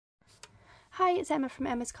Hi, it's Emma from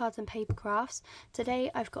Emma's Cards and Paper Crafts.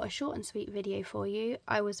 Today I've got a short and sweet video for you.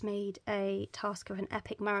 I was made a task of an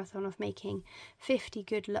epic marathon of making 50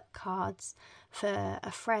 good luck cards for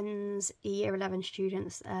a friend's year 11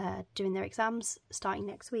 students doing their exams starting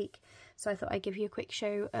next week. So I thought I'd give you a quick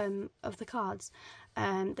show of the cards.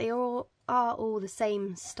 They all are all the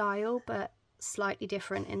same style but slightly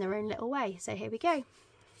different in their own little way. So here we go.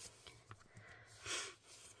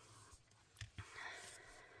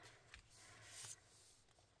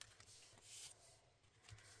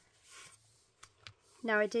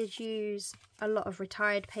 Now I did use a lot of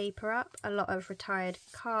retired paper up, a lot of retired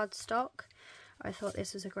cardstock. I thought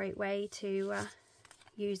this was a great way to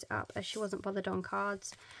use up, as she wasn't bothered on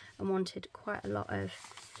cards and wanted quite a lot of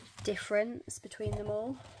difference between them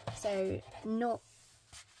all. So none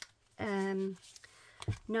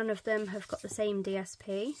of them have got the same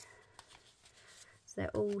DSP, so they're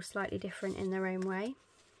all slightly different in their own way.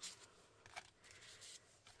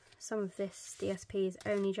 Some of this DSP is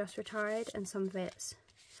only just retired and some of it's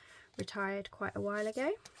retired quite a while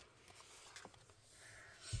ago.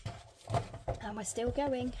 And we're still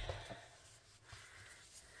going.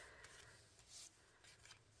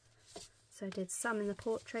 So I did some in the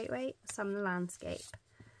portrait way, some in the landscape.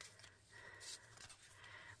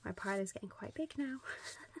 My pile is getting quite big now.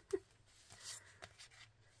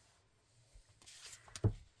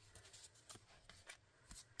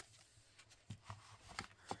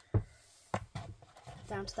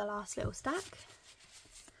 Down to the last little stack.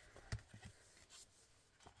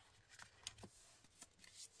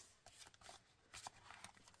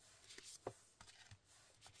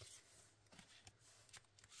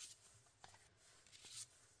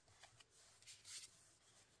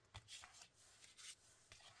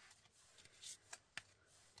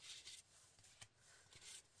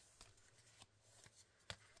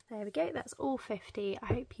 There we go, that's all 50. I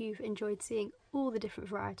hope you've enjoyed seeing all the different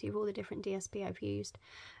variety of all the different DSP I've used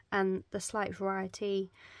and the slight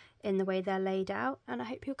variety in the way they're laid out, and I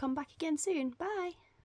hope you'll come back again soon. Bye!